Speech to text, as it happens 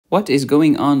What is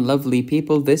going on, lovely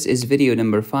people? This is video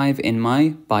number 5 in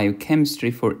my Biochemistry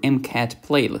for MCAT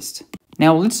playlist.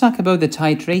 Now let's talk about the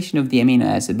titration of the amino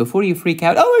acid. Before you freak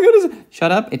out, oh my goodness, shut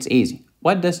up, it's easy.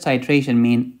 What does titration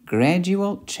mean?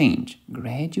 Gradual change.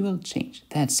 Gradual change.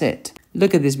 That's it.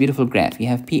 Look at this beautiful graph. You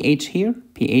have pH here,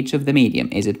 pH of the medium.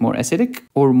 Is it more acidic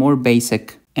or more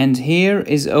basic? And here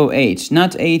is OH,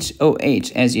 not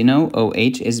HOH. As you know,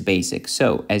 OH is basic.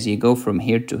 So as you go from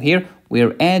here to here,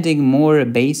 we're adding more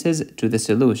bases to the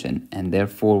solution. And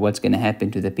therefore, what's going to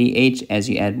happen to the pH as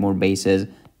you add more bases?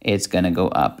 It's going to go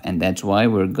up. And that's why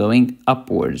we're going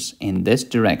upwards in this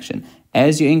direction.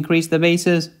 As you increase the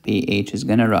bases, pH is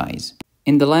going to rise.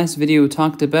 In the last video, we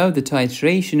talked about the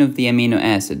titration of the amino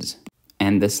acids.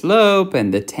 And the slope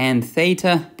and the tan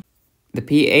theta, the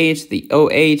pH, the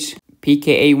OH,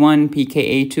 pKa1,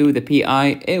 pKa2, the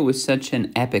pi. It was such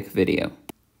an epic video.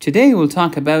 Today we'll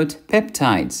talk about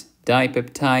peptides,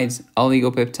 dipeptides,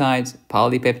 oligopeptides,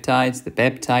 polypeptides, the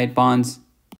peptide bonds.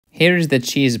 Here's the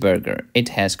cheeseburger. It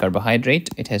has carbohydrate,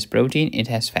 it has protein, it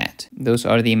has fat. Those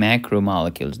are the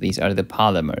macromolecules. These are the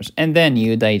polymers. And then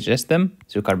you digest them.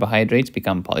 So carbohydrates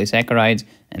become polysaccharides,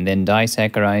 and then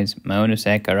disaccharides,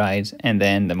 monosaccharides, and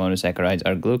then the monosaccharides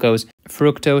are glucose,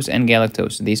 fructose, and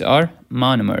galactose. These are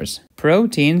monomers.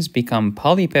 Proteins become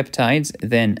polypeptides,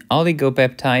 then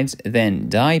oligopeptides, then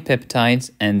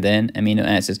dipeptides, and then amino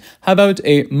acids. How about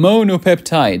a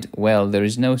monopeptide? Well, there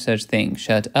is no such thing.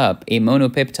 Shut up. A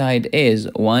monopeptide is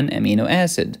one amino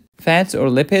acid. Fats or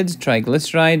lipids,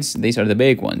 triglycerides, these are the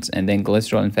big ones. And then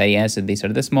glycerol and fatty acid, these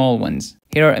are the small ones.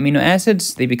 Here are amino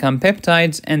acids, they become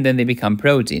peptides, and then they become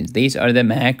proteins. These are the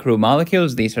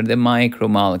macromolecules, these are the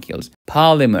micromolecules.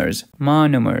 Polymers,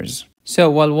 monomers. So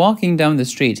while walking down the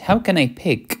street, how can I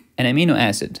pick an amino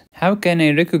acid? How can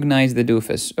I recognize the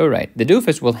doofus? Alright, the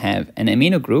doofus will have an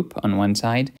amino group on one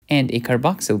side and a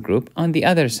carboxyl group on the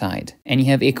other side. And you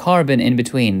have a carbon in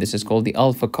between. This is called the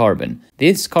alpha carbon.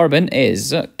 This carbon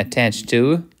is attached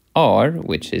to R,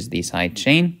 which is the side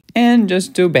chain. And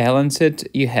just to balance it,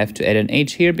 you have to add an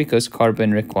H here because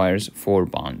carbon requires 4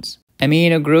 bonds.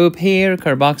 Amino group here,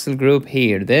 carboxyl group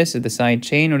here. This is the side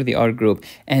chain or the R group.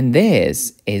 And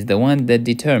this is the one that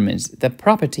determines the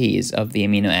properties of the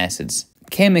amino acids.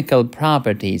 Chemical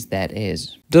properties, that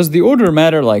is. Does the order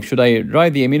matter? Like, should I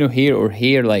write the amino here or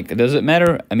here? Like, does it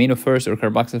matter amino first or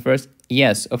carboxyl first?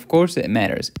 Yes, of course it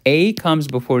matters. A comes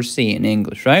before C in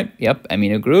English, right? Yep,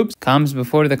 amino groups comes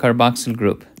before the carboxyl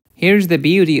group. Here's the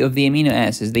beauty of the amino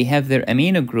acids. They have their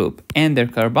amino group and their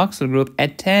carboxyl group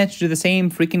attached to the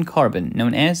same freaking carbon,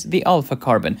 known as the alpha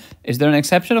carbon. Is there an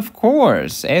exception? Of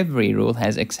course. Every rule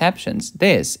has exceptions.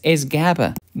 This is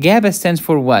GABA. GABA stands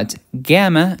for what?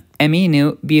 Gamma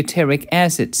amino butyric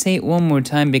acid. Say it one more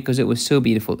time because it was so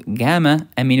beautiful. Gamma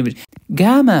amino.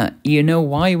 Gamma. You know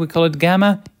why we call it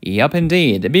gamma? Yup,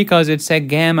 indeed. Because it's a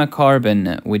gamma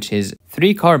carbon, which is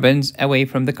 3 carbons away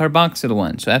from the carboxyl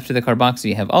one. So after the carboxyl,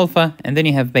 you have alpha, and then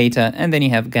you have beta, and then you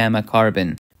have gamma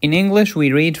carbon. In English,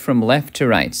 we read from left to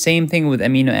right. Same thing with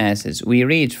amino acids. We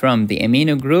read from the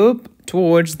amino group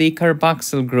towards the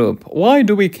carboxyl group. Why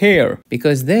do we care?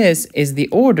 Because this is the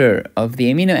order of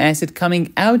the amino acid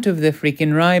coming out of the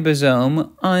freaking ribosome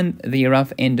on the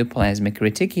rough endoplasmic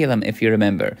reticulum, if you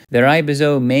remember. The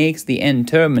ribosome makes the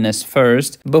N-terminus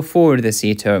first before the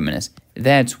C-terminus.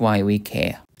 That's why we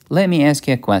care. Let me ask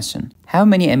you a question. How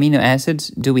many amino acids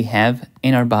do we have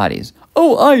in our bodies?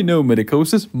 Oh, I know,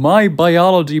 medicosis. My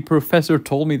biology professor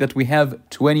told me that we have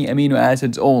 20 amino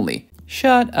acids only.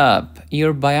 Shut up.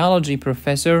 Your biology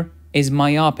professor is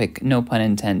myopic, no pun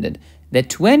intended. The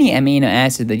 20 amino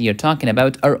acids that you're talking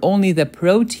about are only the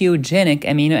proteogenic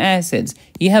amino acids.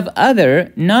 You have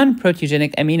other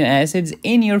non-proteogenic amino acids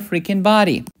in your freaking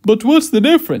body. But what's the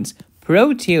difference?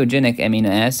 Proteogenic amino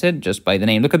acid, just by the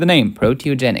name, look at the name,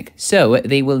 proteogenic. So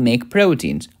they will make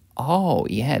proteins. Oh,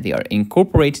 yeah, they are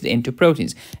incorporated into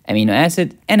proteins. Amino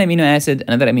acid, an amino acid,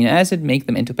 another amino acid, make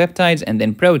them into peptides and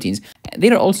then proteins. They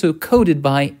are also coded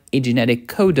by a genetic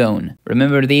codon.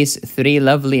 Remember these 3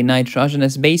 lovely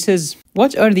nitrogenous bases?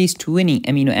 What are these 20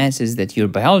 amino acids that your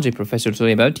biology professor told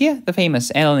you about? Yeah, the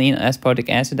famous alanine, aspartic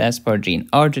acid, aspargine,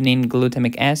 arginine,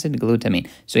 glutamic acid, glutamine.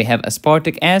 So you have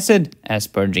aspartic acid,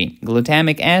 aspargine,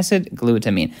 glutamic acid,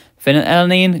 glutamine,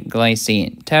 phenylalanine,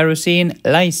 glycine, tyrosine,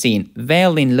 lysine,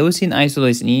 valine, leucine,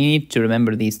 isoleucine. You need to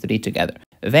remember these 3 together.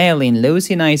 Valine,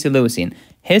 leucine, isoleucine,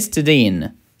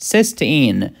 histidine,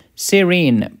 cysteine,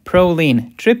 serine,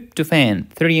 proline, tryptophan,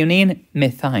 threonine,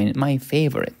 methine. My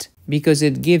favorite. Because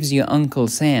it gives you Uncle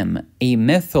Sam a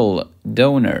methyl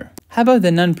donor. How about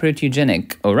the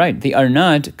non-proteinogenic? All right, they are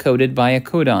not coded by a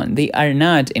codon. They are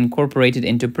not incorporated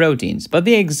into proteins, but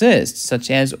they exist, such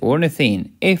as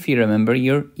ornithine, if you remember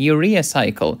your urea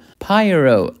cycle,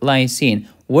 pyrrolysine.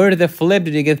 Where the flip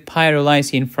did you get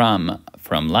pyrrolysine from?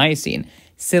 From lysine.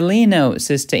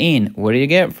 Selenocysteine, where do you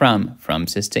get from? From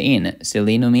cysteine.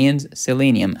 Seleno means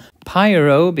selenium.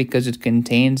 Pyro, because it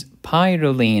contains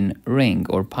pyrroline ring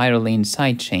or pyrroline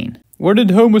side chain. Where did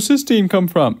homocysteine come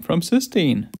from? From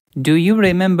cysteine. Do you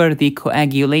remember the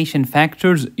coagulation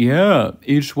factors? Yeah,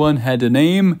 each one had a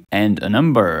name and a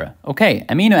number. Okay,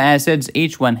 amino acids,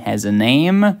 each one has a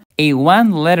name, a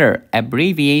 1-letter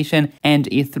abbreviation, and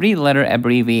a 3-letter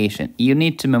abbreviation. You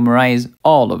need to memorize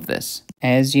all of this.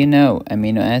 As you know,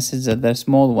 amino acids are the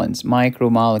small ones,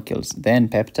 micromolecules, then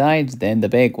peptides, then the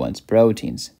big ones,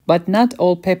 proteins. But not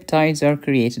all peptides are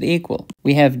created equal.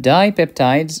 We have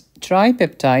dipeptides,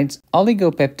 tripeptides,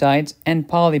 oligopeptides, and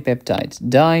polypeptides.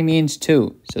 Di means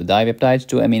 2, so dipeptides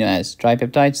 2 amino acids,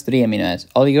 tripeptides 3 amino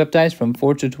acids, oligopeptides from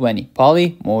 4 to 20,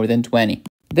 poly more than 20.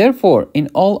 Therefore, in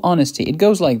all honesty, it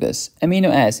goes like this: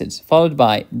 amino acids followed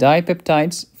by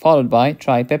dipeptides, followed by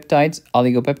tripeptides,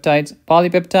 oligopeptides,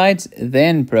 polypeptides,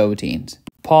 then proteins.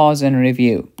 Pause and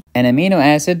review. An amino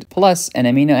acid plus an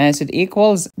amino acid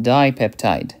equals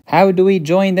dipeptide. How do we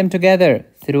join them together?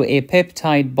 Through a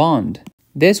peptide bond.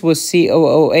 This was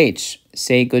COOH.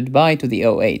 Say goodbye to the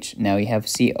OH. Now you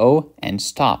have CO and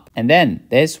stop. And then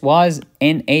this was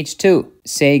NH2.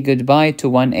 Say goodbye to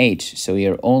one H. So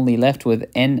you're only left with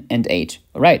N and H.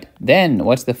 All right. Then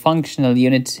what's the functional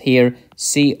unit here?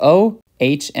 CO,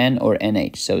 HN, or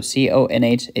NH. So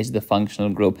CONH is the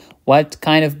functional group. What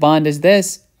kind of bond is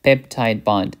this? Peptide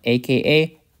bond,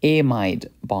 aka amide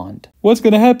bond. What's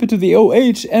going to happen to the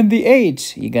OH and the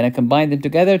H? You're going to combine them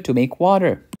together to make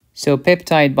water. So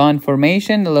peptide bond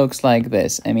formation looks like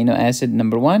this: amino acid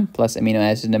number 1 plus amino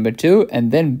acid number 2,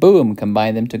 and then boom,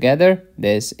 combine them together.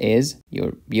 This is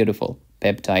your beautiful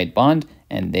peptide bond,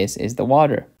 and this is the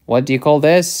water. What do you call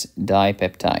this?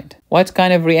 Dipeptide. What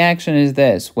kind of reaction is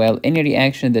this? Well, any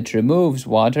reaction that removes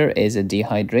water is a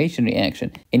dehydration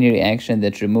reaction. Any reaction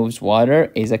that removes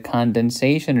water is a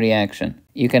condensation reaction.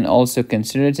 You can also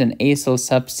consider it an acyl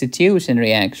substitution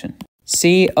reaction.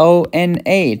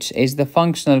 CONH is the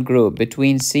functional group.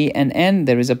 Between C and N,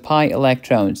 there is a pi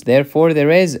electrons. Therefore,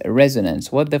 there is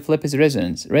resonance. What the flip is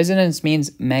resonance? Resonance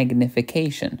means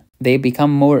magnification. They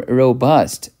become more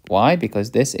robust. Why?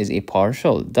 Because this is a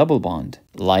partial double bond.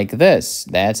 Like this.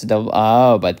 That's double.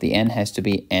 Oh, but the N has to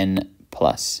be N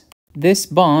plus. This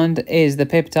bond is the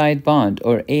peptide bond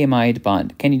or amide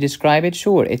bond. Can you describe it?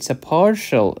 Sure, it's a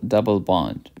partial double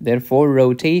bond. Therefore,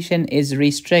 rotation is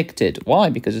restricted. Why?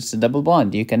 Because it's a double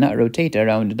bond. You cannot rotate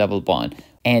around a double bond.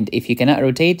 And if you cannot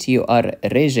rotate, you are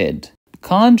rigid.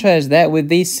 Contrast that with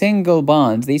these single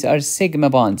bonds. These are sigma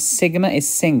bonds. Sigma is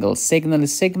single. Signal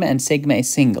is sigma and sigma is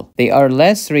single. They are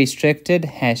less restricted.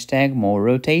 Hashtag more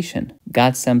rotation.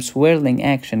 Got some swirling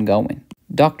action going.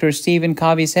 Dr. Stephen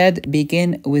Covey said,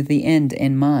 begin with the end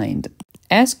in mind.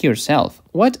 Ask yourself,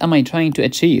 what am I trying to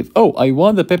achieve? Oh, I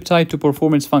want the peptide to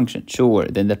perform its function. Sure,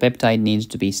 then the peptide needs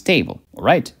to be stable. All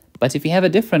right. But if you have a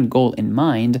different goal in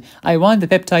mind, I want the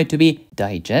peptide to be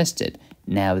digested.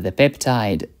 Now the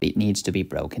peptide, it needs to be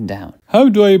broken down. How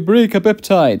do I break a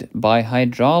peptide? By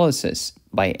hydrolysis,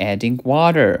 by adding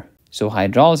water. So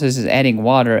hydrolysis is adding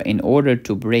water in order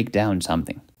to break down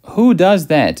something. Who does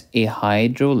that? A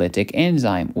hydrolytic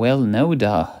enzyme. Well, no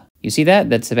duh. You see that?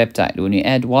 That's a peptide. When you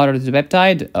add water to the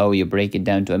peptide, oh, you break it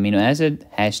down to amino acid.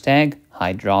 Hashtag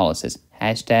hydrolysis.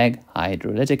 Hashtag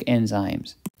hydrolytic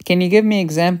enzymes. Can you give me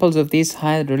examples of these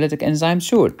hydrolytic enzymes?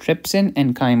 Sure. Trypsin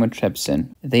and chymotrypsin.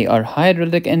 They are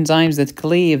hydrolytic enzymes that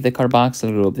cleave the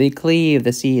carboxyl group. They cleave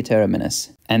the C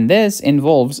terminus. And this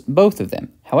involves both of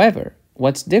them. However,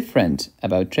 what's different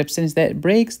about trypsin is that it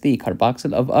breaks the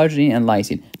carboxyl of arginine and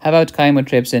lysine. How about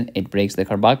chymotrypsin? It breaks the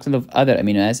carboxyl of other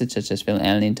amino acids such as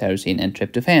phenylalanine, tyrosine, and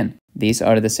tryptophan. These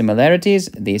are the similarities.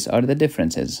 These are the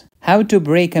differences. How to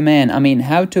break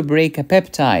how to break a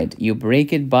peptide? You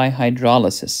break it by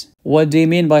hydrolysis. What do you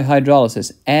mean by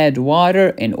hydrolysis? Add water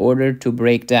in order to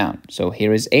break down. So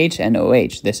here is H and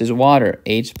OH. This is water.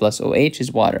 H plus OH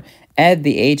is water. Add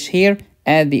the H here.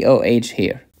 Add the OH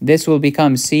here. This will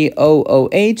become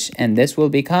COOH and this will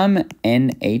become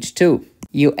NH2.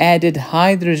 You added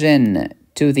hydrogen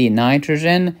to the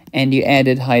nitrogen and you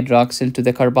added hydroxyl to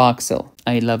the carboxyl.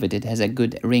 I love it. It has a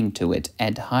good ring to it.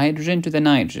 Add hydrogen to the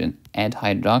nitrogen. Add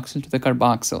hydroxyl to the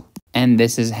carboxyl. And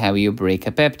this is how you break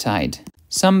a peptide.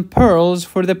 Some pearls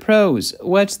for the pros.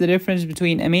 What's the difference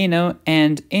between amino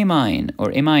and amine or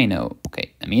amino?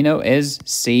 Okay, amino is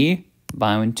C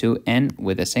bound to N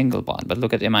with a single bond. But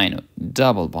look at amino,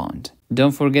 double bond.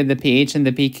 Don't forget the pH and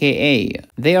the pKa.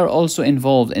 They are also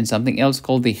involved in something else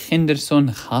called the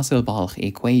Henderson-Hasselbalch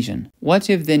equation. What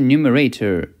if the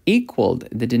numerator equaled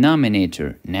the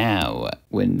denominator? Now,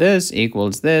 when this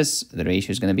equals this, the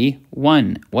ratio is going to be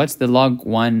 1. What's the log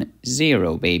 1?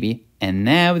 0, baby. And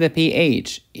now the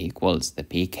pH equals the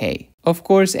pK. Of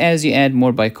course, as you add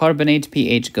more bicarbonate,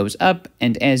 pH goes up,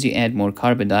 and as you add more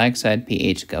carbon dioxide,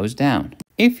 pH goes down.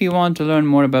 If you want to learn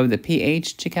more about the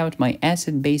pH, check out my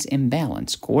acid-base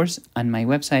imbalance course on my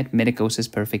website,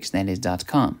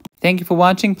 medicosisperfectionalis.com. Thank you for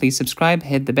watching. Please subscribe,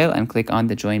 hit the bell, and click on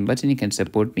the join button. You can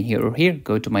support me here or here.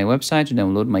 Go to my website to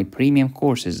download my premium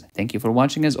courses. Thank you for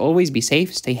watching. As always, be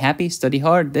safe, stay happy, study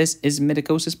hard. This is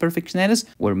Medicosis Perfectionalis,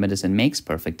 where medicine makes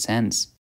perfect sense.